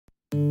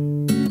This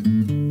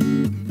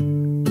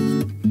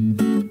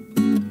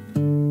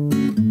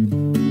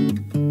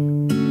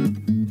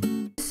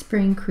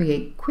spring,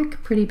 create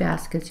quick, pretty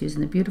baskets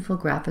using the beautiful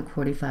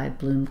G45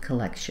 Bloom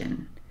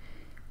collection.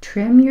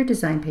 Trim your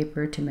design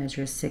paper to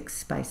measure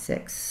 6 by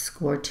 6.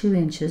 Score 2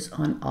 inches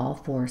on all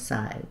 4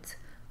 sides.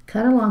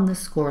 Cut along the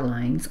score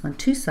lines on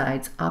 2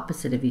 sides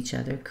opposite of each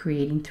other,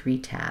 creating 3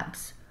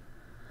 tabs.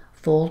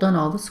 Fold on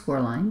all the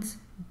score lines.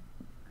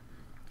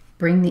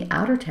 Bring the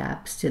outer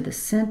tabs to the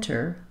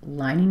center,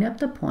 lining up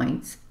the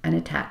points, and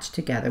attach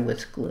together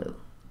with glue.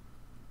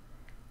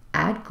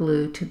 Add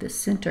glue to the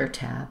center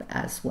tab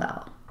as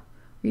well.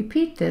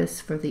 Repeat this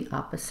for the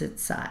opposite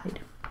side.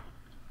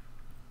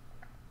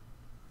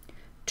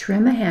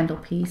 Trim a handle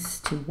piece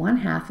to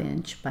 1/2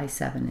 inch by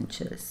 7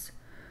 inches.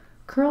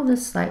 Curl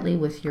this slightly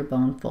with your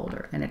bone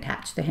folder and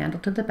attach the handle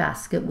to the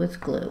basket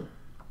with glue.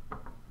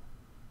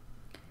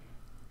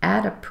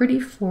 Add a pretty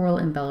floral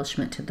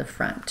embellishment to the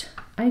front.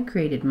 I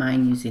created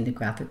mine using the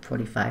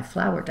G45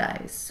 flower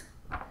dies.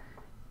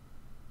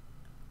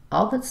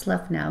 All that's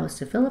left now is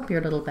to fill up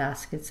your little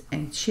baskets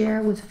and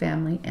share with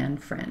family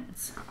and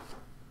friends.